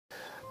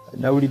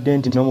nawulidde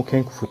nti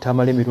n'omukenkufu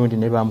Tamale Mirundi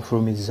ne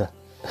bamufulumiza.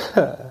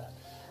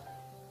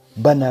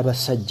 Bana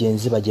abasajja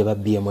enziba gye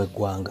babbyemu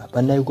eggwanga.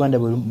 Bannayuganda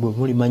bwe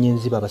mulimanya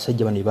enziba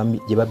abasajja bano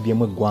gye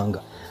babbyemu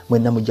eggwanga,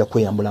 mwenna mujja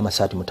kweyambula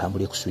amasaati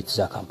mutambule ku streets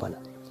za Kampala.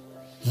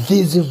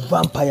 These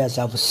vampires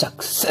have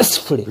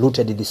successfully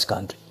looted this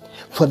country.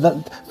 For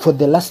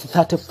the last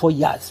 34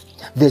 years,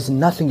 there's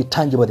nothing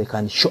tangible they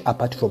can show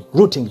apart from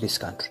looting this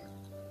country.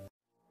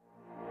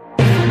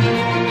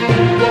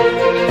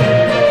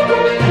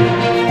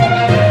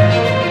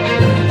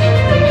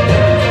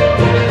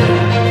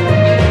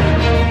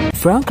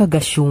 Franka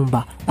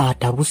Gashumba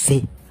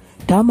atabuse.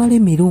 Tamale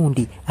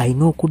Mirundi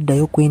alina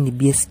okuddayo ku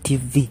NBS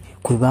Tv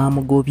kwe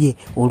baamugobye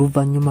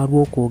oluvannyuma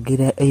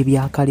lw'okwogera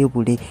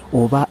ebyakalebule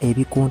oba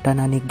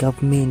ebikontana ne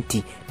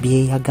gavumenti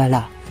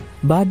byeyagala.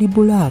 Badi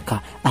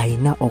Bulaka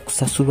alina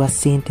okusasulwa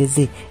ssente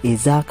ze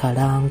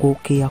ez'akalango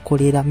ke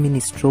yakolera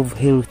Ministry of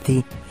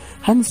Health.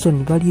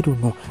 Hanson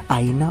Baliruno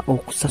alina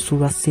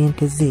okusasulwa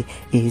ssente ze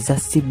eza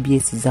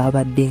CBS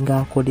z'abadde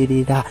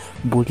ng'akolerera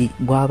buli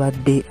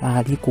bw'abadde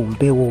ali ku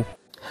mpewo.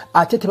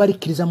 Ate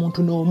tebalikkiriza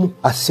muntu n'omu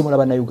asimula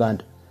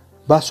bannayuganda.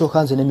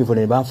 Basooka nze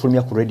n'emivule ne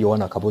banfulumya ku radio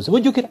wano akabuuzi.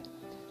 Mujjukira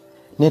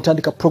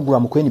netandika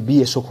program ku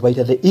NBS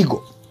okubayita The Eagle.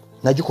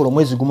 Nagikola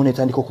omwezi gumu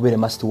netandika okubeera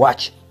must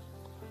watch.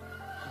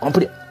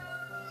 Ompuli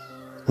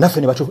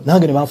naffe ne batu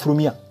nange ne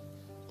banfulumya.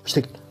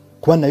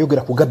 Kuba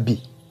nayogera ku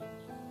Gabbi.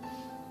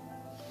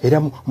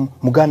 Era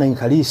muganda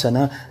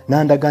nkaliisa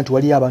nandaga nti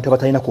wali abantu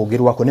abatalina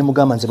kwogerwako ne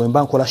mugamba nze bwe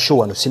mba nkola show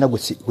wano sina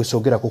gwe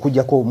soogerako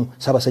okuggyako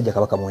Ssaabasajja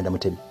Kabaka Muwenda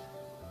Mutebi.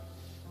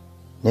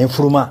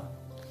 Nenfuluma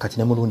kati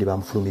ne Murundi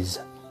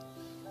bamufulumiza.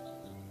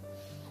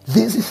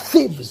 These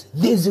thieves,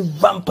 these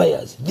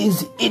vampires,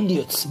 these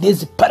idiots,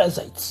 these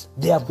parasites,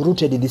 they have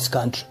rooted this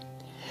country.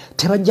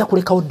 Tebajja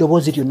kulekawo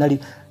ddoboozi lyonna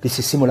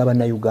lisisimula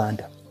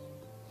bannayuganda.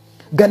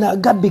 Gana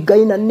Gabbi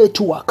gayina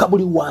network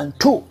buli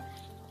wantu.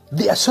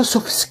 They are so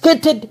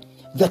sophisticated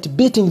that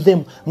beating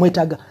them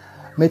mwetaga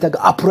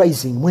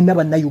uprising mwenna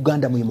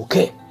bannayuganda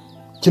mwimuke.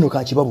 Kino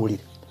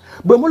kankibabulire.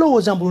 Bwe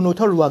mulowooza mbu luno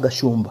olutalo lwa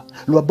Gashumba,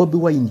 lwa Bobi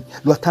Wine,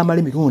 lwa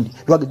Tamale Mirundi,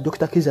 lwa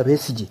Dr. Kizza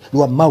Besigye,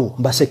 lwa Mao,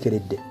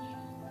 mbasekeredde.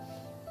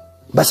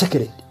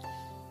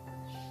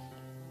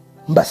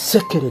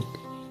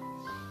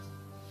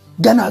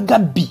 Gana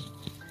Gabbi.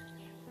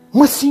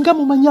 Mwesinga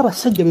mumanyi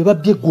abasajja be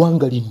babbye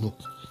eggwanga lino.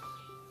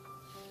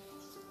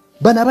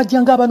 Bano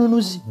abajjanga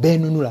abanunuzi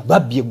beenunula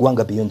babbye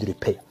eggwanga beyond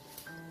repair.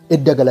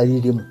 Eddagala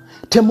lirimu.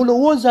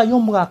 Temulowoozaayo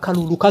mu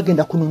akalulu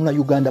kagenda kununula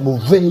Uganda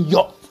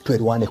muveeyo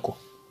twerwaneko.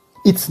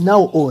 It's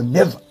now or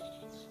never.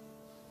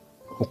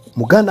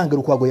 Muganda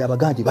ngero kwago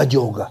yabagandi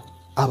bajoga.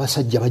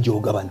 Abasajja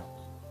bajoga bano.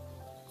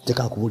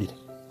 Teka nkubulire.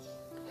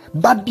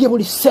 Babbye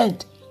buli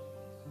sente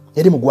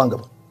eri mu ggwanga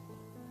bano.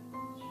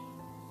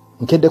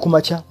 Nkedde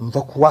kumacha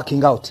nva ku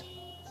working out.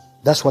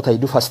 That's what I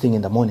do first thing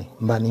in the morning.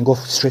 Mba ningo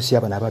stress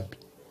yaba nababbi.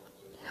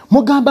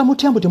 Mugamba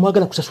mutyambo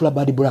temwagala kusasula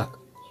Badi Bulaka.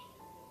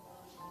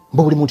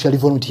 Mbo buli muntu yali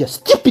volunteer.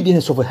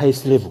 Stupidness of the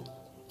highest level.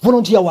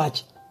 Volunteer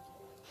wachi.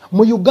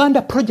 Mu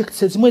Uganda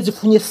projects ezimwe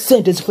zifunye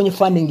sente zifunye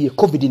funding ya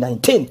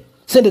COVID-19.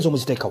 Sente zo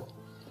muzitekawo.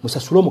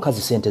 Musasula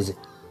omukazi sente ze.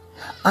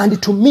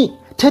 And to me,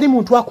 teri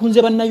muntu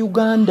akunze banna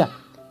Uganda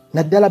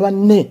naddala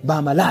banne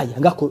bamalaya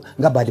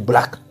nga Badi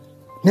Bulaka.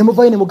 Ne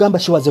muvaye ne mugamba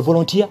she was a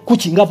volunteer.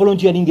 Kuki nga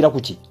volunteer lingira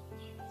kuki?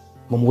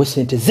 Mumuwe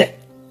sente ze.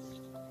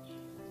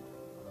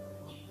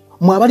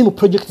 Mwabali mu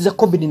project za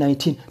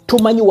COVID-19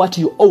 tumanyi what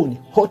you own.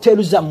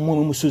 Hotel za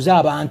musuza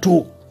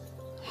abantu.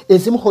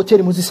 Ezimu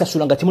hoteli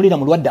muzisasula nga timulira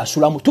mulwadde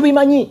asulamu.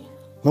 Tubimanyi.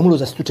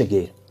 Mwemuloza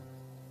situtegeera.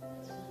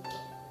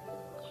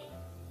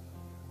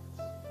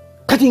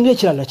 Kati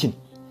ng'ekirala kino.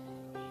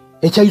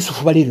 Ekya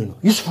Yusufu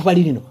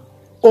Balirino.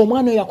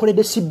 Omwana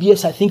yakoledde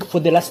CBS I think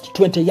for the last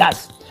 20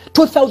 years.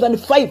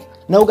 2005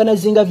 na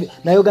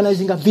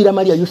organizinga Villa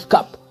Maria Youth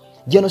Cup.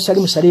 Jeno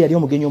Salimu Sale yali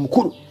omugenyi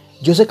omukulu.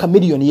 Jose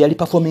Chameleone yali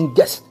performing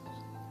guest.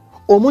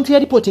 Omuntu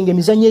yali reporting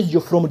emizannyo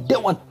egyo from day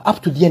one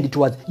up to the end it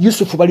was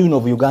Yusufu Balirino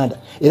of Uganda.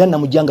 Era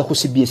namujjanga ku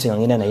CBS nga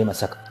ngenda naye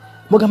Masaka.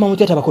 Mugamba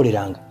muntu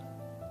atabakoleranga.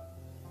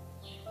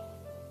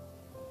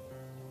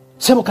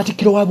 Sebo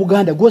Katikkiro wa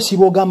Buganda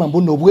gwosiba ogamba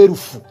mbuno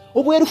obwerufu.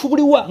 Obwerufu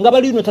buliwa nga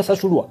Balirino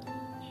tasasulwa.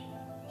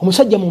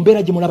 Omusajja mu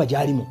mbeera gye mulaba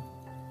gyalimu.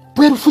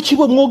 Bwerufu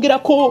kibo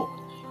mwogerako.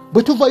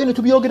 Bwe tuvaayo ne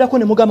tubyogerako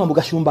ne mugamba mu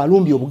Gashumba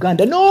alumbye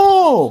Obuganda.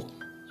 No!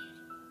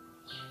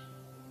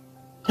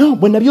 No,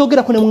 bwe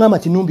nabyogerako ne mugamba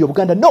ati numbye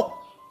Obuganda. No!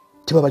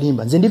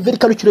 Tibabalimba. Nze ndi very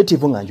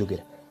calculative nga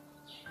njogera.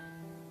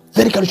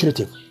 Very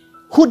calculative.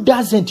 Who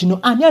doesn't know?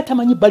 Ani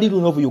atamanyi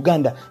Balirino of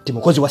Uganda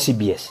timukozi wa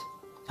CBS.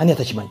 Ani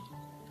atakimanyi?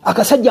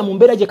 Akasajja mu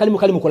mbeera gye kali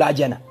mukola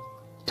ajana.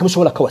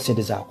 Temusobola kawa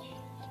sente zaako.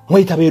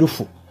 Mweyita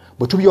beerufu.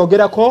 Bwe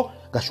tubyogerako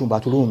Gashumba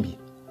atulumbye.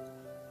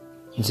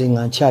 Nze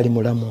nga nkyali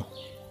mulamu.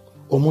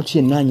 Omuntu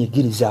yenna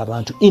anyigiriza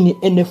abantu in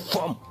any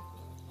form.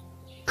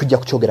 Tujja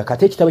kukyogera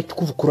kate ekitabo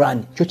ekitukuvu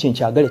Quran kyo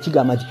kyenkyagala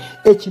kigamba nti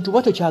ekintu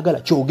bwato kyagala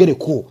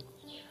kyogereko.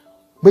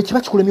 Bwe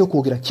kiba kikulemye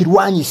okwogera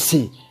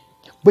kirwanyise.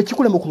 Bwe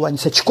kikulema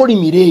okulwanyisa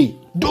kikolimire.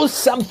 Do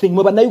something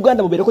mwe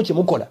bannayuganda mubeereko kye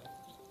mukola.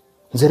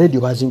 Nze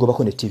radio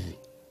bazingobako ne TV.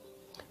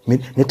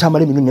 Ne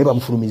Tamale Mirundi ne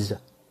bamufulumiza.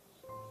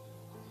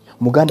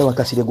 muganda wa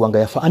Kasirye Gwanga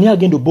yafa ani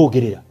agenda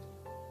obogerera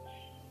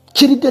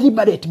kiri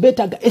deliberate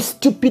betaga a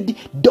stupid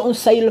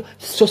docile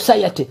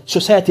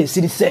society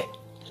sirise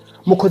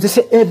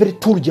mukozese every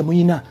tool je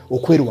muyina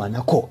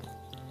okwerwanako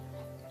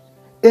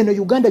eno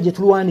Uganda je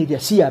tulwanirya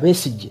si ya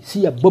Besigye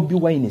si ya Bobi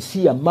Wine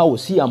si ya Mao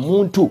si ya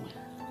muntu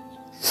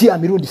si ya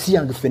Mirundi si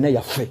ya ngufena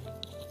yafe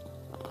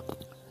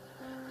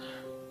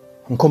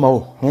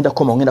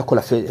ngenda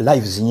kola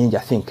lives nyingi I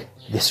think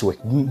this week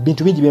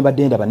bintu bingi bemba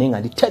denda banenga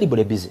ndi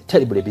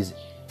terribly busy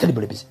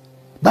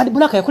bandi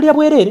bulaka yakolera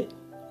bwerere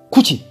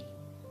kuki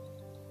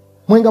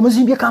mwenga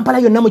muzimbye Kampala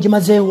yonna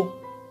mugimazeewo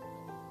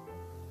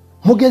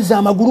mugeza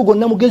amagulu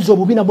gonna mugeza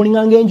obubina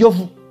bulinganga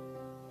enjovu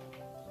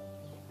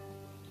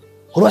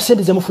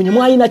olwasente ze mufunye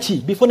mwayina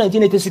ki before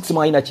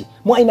 1986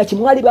 mwayina ki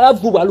mwali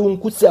baavu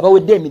balunkusi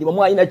abawedde emirimu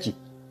mwayina ki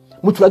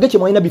mutulage kye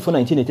mwayina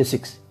before 1986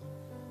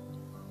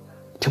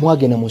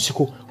 temwagenda mu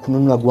nsiko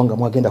kununula gwanga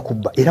mwagenda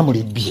kubba era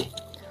mulibye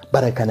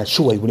barakana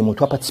shuwa buli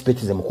muntu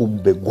aparticipate ze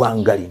mukubbe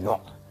gwanga lino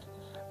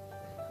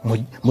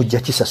mujja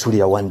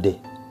kisasulira one day.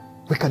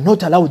 We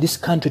cannot allow this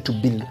country to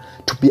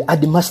be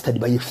administered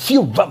by a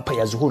few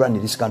vampires who run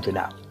in this country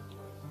now.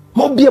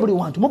 Mubya buli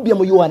wantu, mubya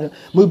mu URA,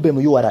 mubya mu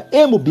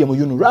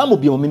UNRA,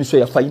 mubya mu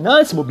Ministry of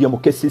Finance, mubya mu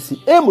KCC,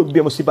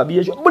 mubya mu Civil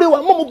Aviation, buli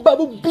wa mu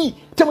babu bi,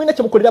 temwina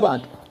kye mukolera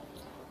abantu.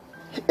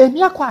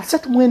 Emyaka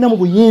 3 mwena mu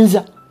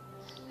buyinza.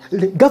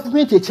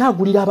 Government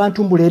ekyagulira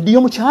abantu mu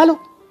radio mu kyalo.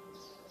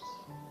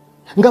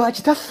 Nga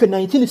bakitaffe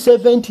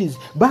 1970s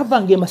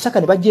bavange Masaka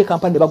ne bajje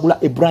kampani bagula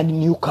a brand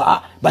new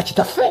car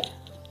bakitaffe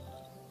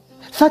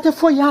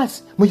 34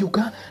 years mu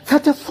Uganda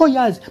 34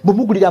 years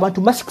bumugulira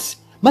abantu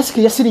mask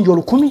ya siringi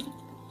 10,000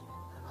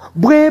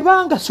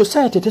 bwebanga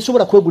society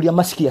tesobola kwegulira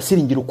mask ya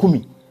siringi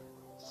 10,000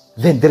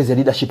 then there is a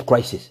leadership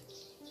crisis.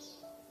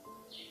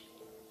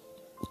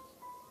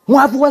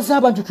 Mwavu waza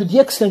abantu to the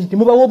extent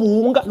mubawo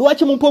obuwunga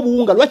lwaki mumpa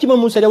obuwunga lwaki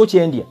mumunsalyawo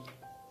kyendya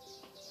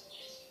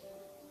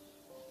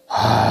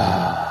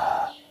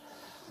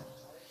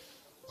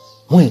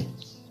mwe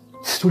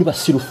tuli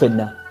basiru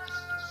fenna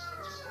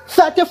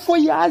 34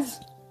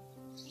 years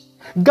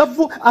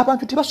gavu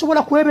abantu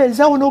tebasobola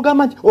kwebeezaawo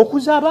n'ogamba nti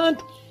okuza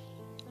abantu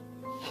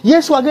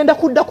Yesu agenda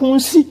kudda ku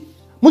nsi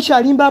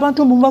mukyalimba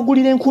abantu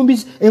mubagulira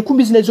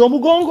enkumbi zine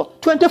z'omugongo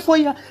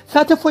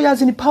 34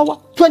 years in power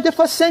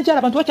 21st century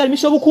abantu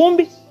bakyalimisa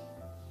obukumbi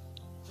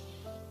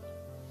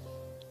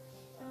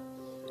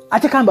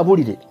ate kamba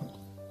bulire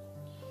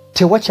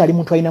tewakyali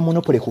muntu alina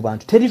monopoly ku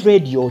bantu teri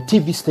radio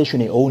TV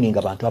station owning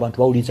abantu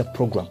bawuliza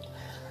program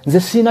nze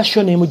sina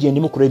show name gye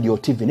ndimu ku radio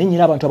TV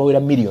nenyira abantu abawera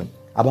million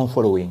abam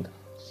following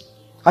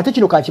ate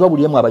kino kanti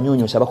babuliyemu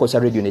abanyonyoosa bakosa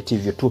radio ne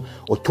TV tu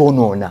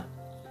otonoona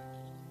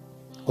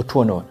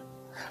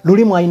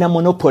lulimu alina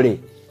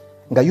monopoly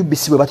nga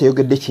UBC bwe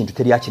batayogedde kintu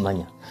teri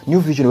akimanya New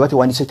Vision bwe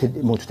batawandise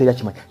muntu teri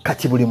akimanya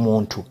kati buli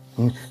muntu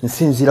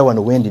nsinzira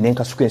wano wendi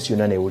nenkasuka ensi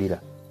yonna neewulira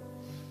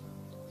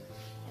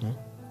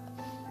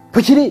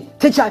Pukiri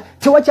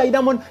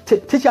tewakyayinamu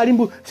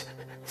tekyalimbu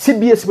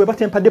CBS bwe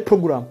batempadde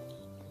program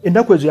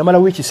ennaku ezo yamala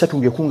wiiki 3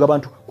 ng'ekunga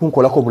abantu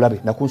kunkolako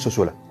obulabe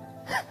nakunsosola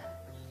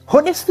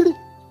honestly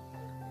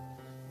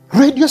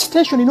radio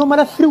station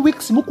inomala 3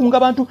 weeks mukunga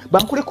abantu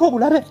bankuleko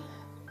obulabe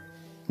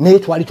naye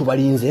twali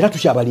tubalinze era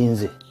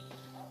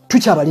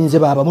tukyabalinze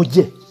baba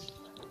mujje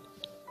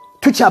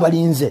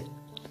tukyabalinze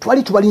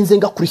twali tubalinze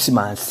nga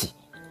Christmas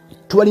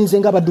tubalinze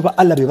nga abaddu ba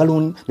Allah be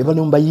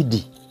balumba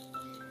yidi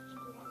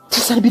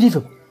it's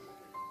unbelievable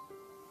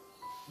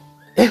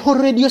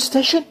radio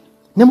station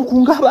ne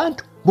mukunga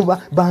abantu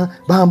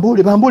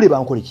bambule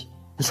bankoleki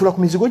nsula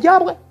ku mizigo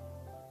gyabwe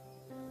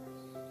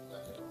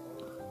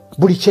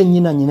buli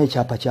kyennyina nyina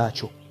ekyapa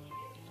kyakyo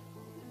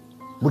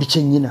buli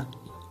kyennyina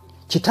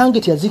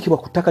kitange tyazikibwa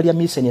ku ttaka lya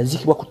Miseni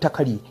yazikibwa ku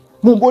ttaka lye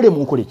mumbole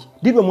munkoleki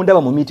dirwe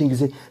mundaba mu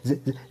meeting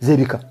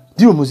zebika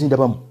dirwe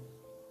muzindabamu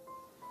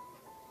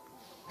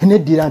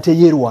eneddira nte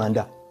ye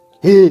Rwanda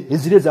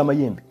ezireza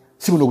amayembe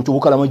si buno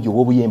gutubukala majjo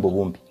obuyembe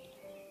obumbi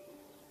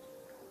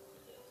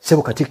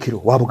Sebo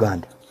Katikkiro wa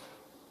Buganda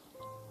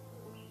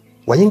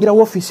wayingira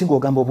office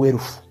ng'ogamba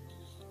obwerufu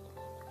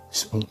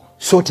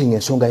sorting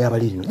ensonga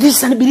y'abaliri this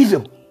is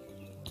unbelievable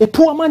a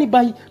poor man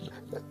by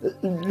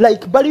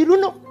like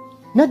Baliruno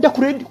nadda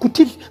ku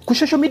TV ku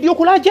social media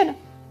okulajana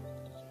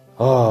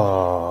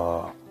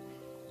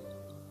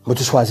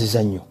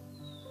mutuswaziza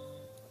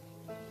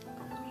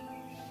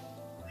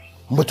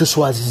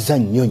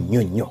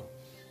nnyo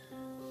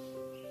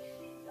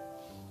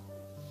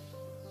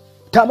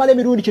Tamale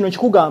Mirundi kino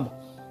kikugamba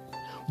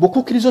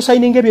bukukirizo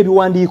signing ebyo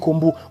biwandiiko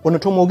mbu ono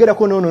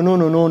tomwogerako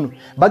no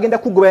bagenda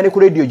kugobya ne ku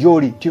radio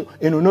joli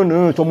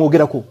no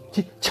tomwogerako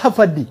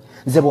kyavaddi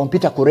nze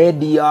bompita ku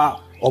radio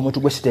omuntu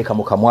gwe siteeka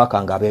mu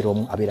kamwaka nga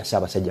abeera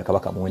Ssaabasajja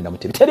Kabaka muwenda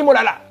mutebi teri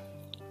mulala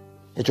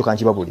ekyo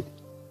kankibabulire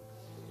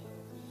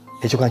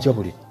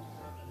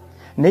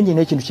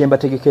nyina ekintu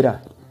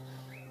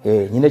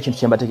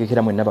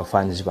kyembategekera mwenna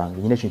bafans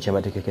bange nyina ekintu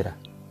kyembategekera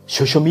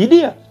social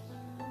media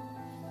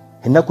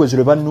ennaku ezo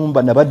lwe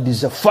bannumba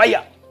nabaddiza fire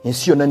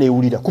ensi yonna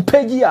neewulira ku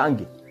page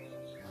yange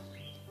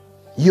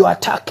you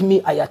attack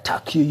me I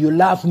attack you you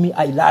love me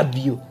I love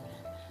you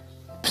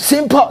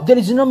Simple. There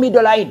is no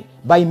middle line.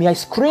 Buy me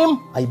ice cream,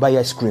 I buy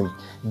ice cream.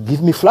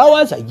 Give me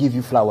flowers, I give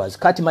you flowers.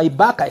 Cut my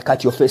back, I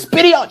cut your face.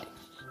 Period.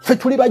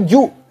 Fetuli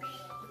bajju.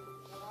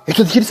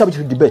 Ekyo kiri sabu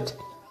kiri debate.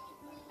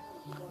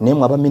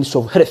 Name aba Minister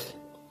of Health,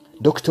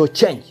 Dr.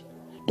 Change,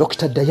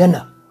 Dr.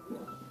 Diana.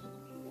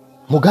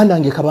 Muganda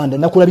nge kabanda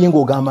nakulabye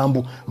ng'ogamba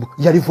mbu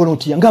yali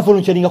volunteer nga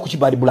volunteeringa ku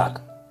Kibali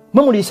Black.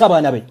 Mumulisa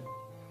abaana be.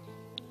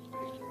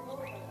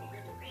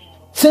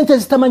 Sente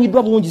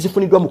zitamanyiddwa bulungi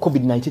zifuniddwa mu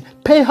COVID-19.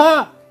 Pay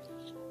her.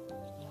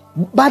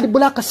 Bad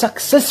Black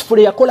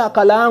successfully yakola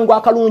akalango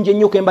akalungi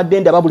ennyo kembadde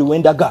ndaba buli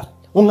wendaga.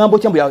 Oŋŋamba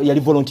otya mbu yali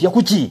volunteer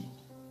kuki?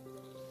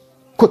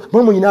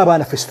 Mwe muyina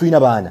abaana ffe situyina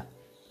baana.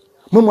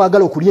 Mwe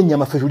mwagala okulya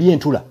ennyama ffe tulya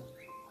entula.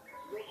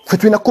 Ffe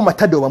tulina ku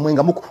matadde oba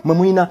mwenga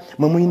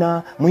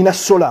muyina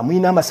sola,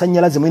 muyina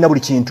amasannyalaze, muyina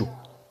buli kintu.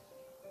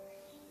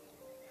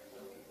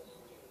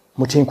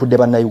 Mutinkudde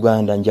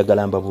bannayuganda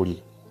njagala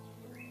mbabuulire.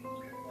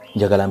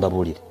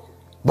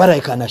 But I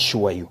can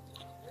assure you.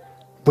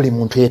 Buli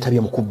muntu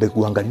yeetabye mu kubba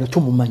eggwanga lino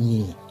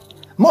tumumanyi.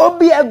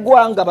 Mubya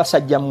eggwanga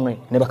basajja mmwe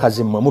ne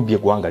bakazi mmwe mubya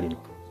eggwanga lino.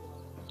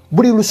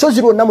 Buli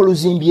lusozi lwonna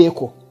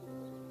muluzimbyeko.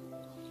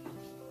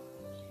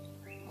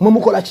 Mwe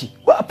mukola ki?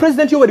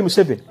 President Yoweri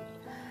Museveni.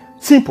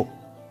 Simple.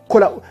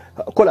 Kola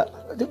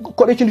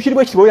ekintu kiri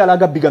bwe kiti bwe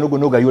alaga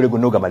biganogonoga yole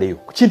gonoga maleyo.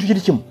 Kintu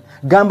kiri kimu.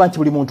 Gamba nti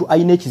buli muntu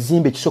ayina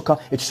ekizimbe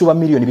ekisuba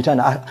milioni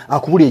 5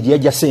 akubuli eje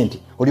yajja sente.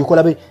 Oli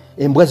okolabe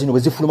embwa zino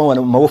bwe zifuluma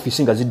mu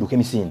maofisi nga zidduka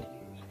emisinde.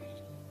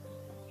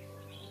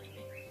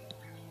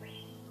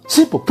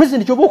 Simple.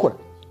 President Chobokola.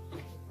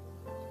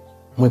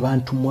 Mwe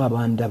bantu mwe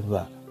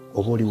abandaba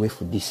oba oli wa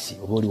FDC,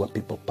 oba oli wa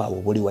People Power,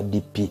 oba oli wa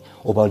DP,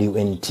 oba oli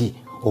wa NT,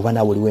 oba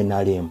nawe oli wa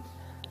NRM.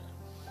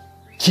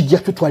 Kijja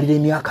tutwalira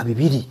emyaka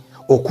 2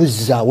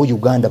 okuzzaawo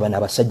Uganda bana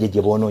abasajja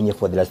gye boonoonye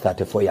for the last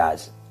 34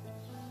 years.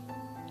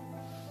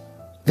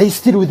 They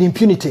still with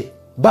impunity.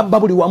 Baba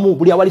buli wamu,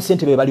 buli awali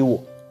sente be baliwo.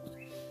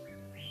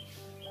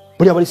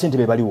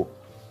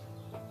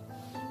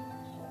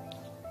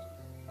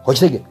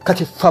 Okitege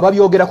kati faba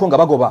byogerako nga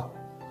bagoba.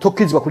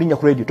 Tokkizibwa kulinnya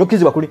ku radio,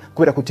 tokkizibwa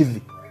kubera ku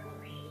TV.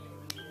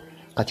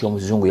 Kati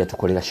omuzungu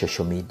yatukolera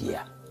social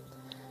media.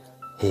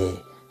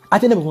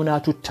 Ate ne bwona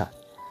atutta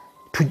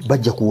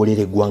bajja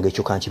kuwolera eggwanga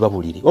ekyo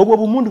kankibabulire. Obwo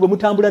obumundu bwe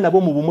mutambula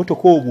nabo mu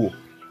bumotoka obwo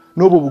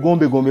n'obwo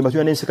bugombe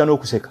matula n'enseka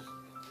n'okuseka.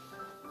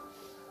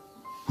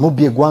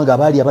 Mubya eggwanga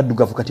abaali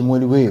abaddugavu kati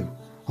mweli weeru.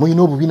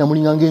 Muyina obubina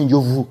mulinga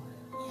ng'enjovu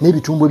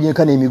n'ebitumbwe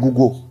by'enkana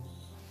emigugo.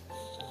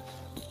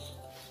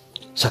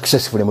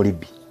 Successful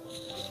mulibbi.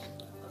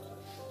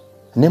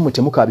 Nemu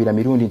temukabira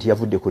Mirundi nti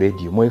yavudde ku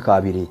radio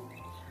mwekabire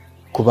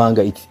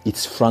kubanga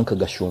it's Frank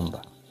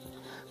Gashumba.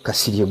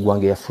 Kasirye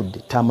eggwanga yafudde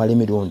Tamale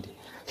Mirundi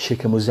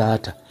Sheke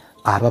Muzaata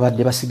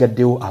ababadde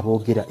basigaddewo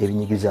aboogera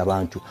ebinyigiriza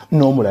abantu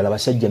n'omulala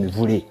basajja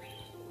mivule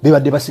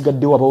bebadde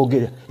basigaddewo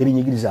aboogera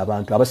ebinyigiriza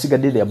abantu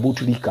abasigadde ya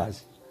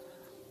bootlickers.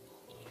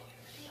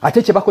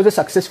 Ate kye bakoze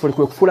successful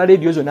kwe kufula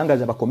radio zo nanga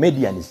za ba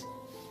comedians.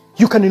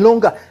 You can no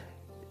longer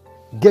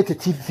get a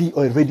TV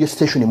or a radio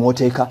station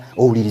imoteka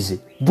owulirize.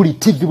 Buli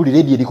TV buli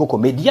radio eriko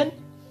comedian.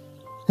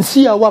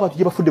 Nsi yawo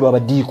abantu bafudde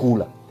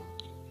babaddiikuula.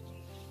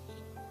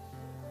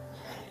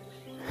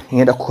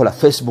 Ngenda kukola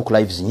Facebook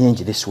lives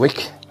nyingi this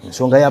week.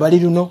 Ensonga ya bali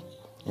luno,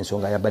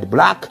 ensonga ya bali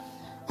Black.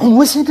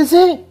 Mwe sente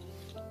ze.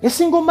 A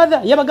single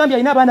mother yabagambye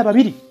alina abaana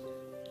 2.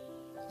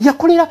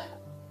 Yakolera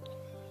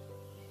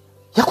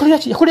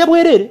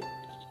bwerere.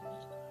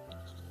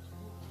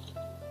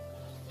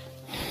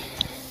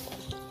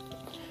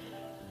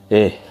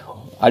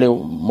 Ale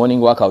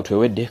morning workout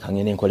wewedde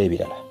kangene nkola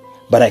ebirala.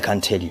 But I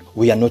can tell you,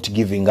 we are not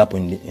giving up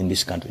in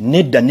this country.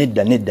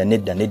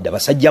 Nedda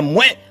basajja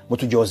mmwe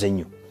mutujoze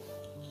nnyo.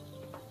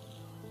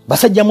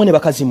 Basajja mmwe ne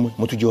bakazi mmwe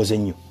mutujoze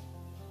nnyo.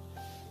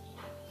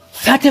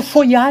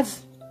 34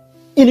 years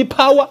in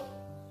power.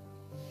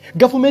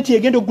 Government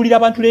yegenda okugulira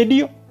abantu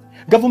radio.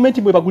 Government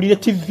mwe bagulira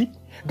TV.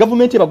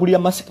 Government bagulira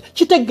masika.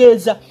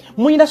 Kitegeeza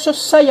muyina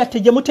society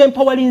gye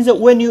mutempowalinze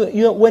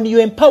when you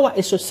empower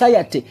a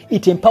society,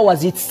 it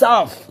empowers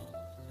itself.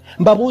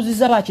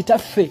 Mbabuuziza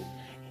bakitaffe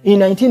in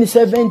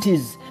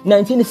 1970s,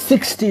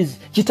 1960s,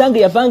 kitange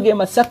yavange e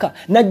Masaka,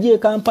 najje e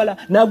Kampala,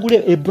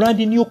 nagule a brand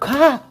new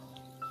car.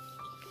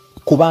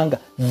 Kubanga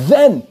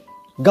then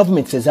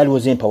government ezaliwo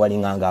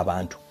zempowering anga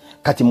abantu.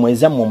 Kati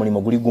mweza mu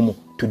mulimo guli gumu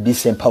to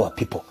disempower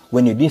people.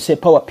 When you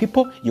disempower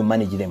people, you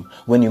manage them.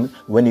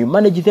 When you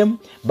manage them,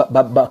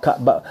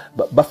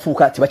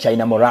 bafuka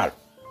tibachaina moral.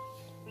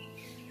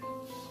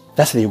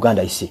 That's the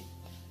Uganda I see.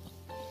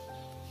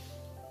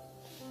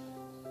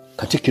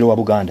 Katikiro wa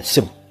Buganda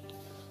sibu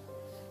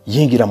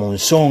yingira mu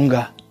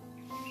nsonga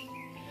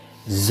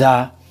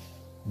za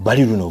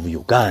bali luno bu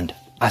Uganda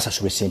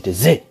asasulwe sente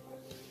ze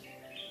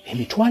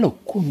emitwalo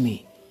 10.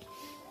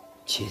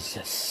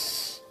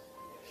 Jesus.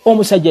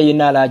 Omusajja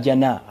yenna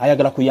alajana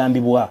ayagala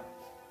kuyambibwa.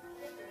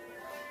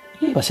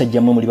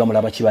 Basajja mmwe muli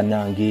bamulaba ki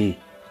bannange?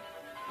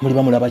 Muli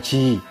bamulaba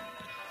ki?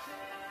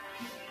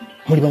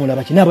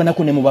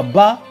 N'abanako ne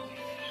mubabba.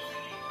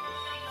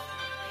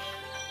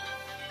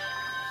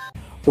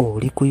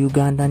 oli ku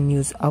Uganda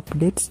News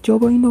Updates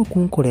kyoba olina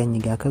okunkola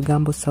nyiga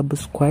akagambo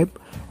subscribe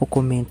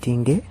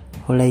okomentinge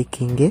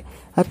olikinge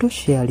ate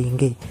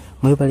osharinge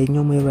mwebale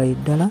nnyo mwebale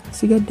ddala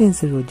sigadde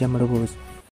ensero gya maloboozi